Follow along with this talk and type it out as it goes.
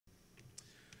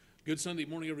Good Sunday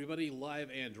morning, everybody.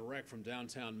 Live and direct from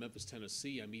downtown Memphis,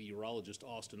 Tennessee. I'm meteorologist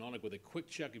Austen Onek with a quick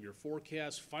check of your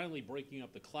forecast. Finally breaking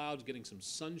up the clouds, getting some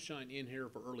sunshine in here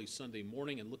for early Sunday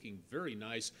morning and looking very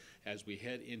nice as we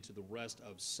head into the rest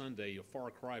of Sunday. A far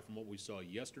cry from what we saw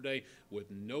yesterday with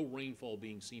no rainfall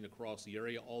being seen across the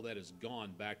area. All that is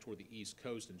gone back toward the East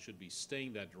Coast and should be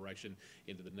staying that direction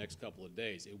into the next couple of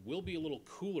days. It will be a little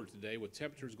cooler today with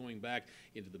temperatures going back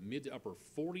into the mid to upper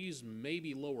 40s,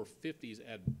 maybe lower 50s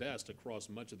at best across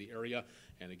much of the area.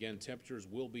 And again, temperatures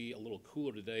will be a little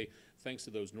cooler today thanks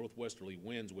to those northwesterly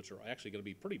winds, which are actually going to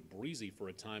be pretty breezy for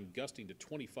a time, gusting to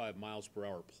 25 miles per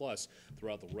hour plus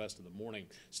throughout the rest of the morning.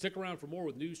 Stick around for more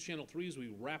with News Channel 3 as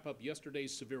we wrap up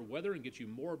yesterday's severe weather and get you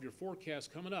more of your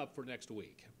forecast coming up for next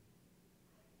week.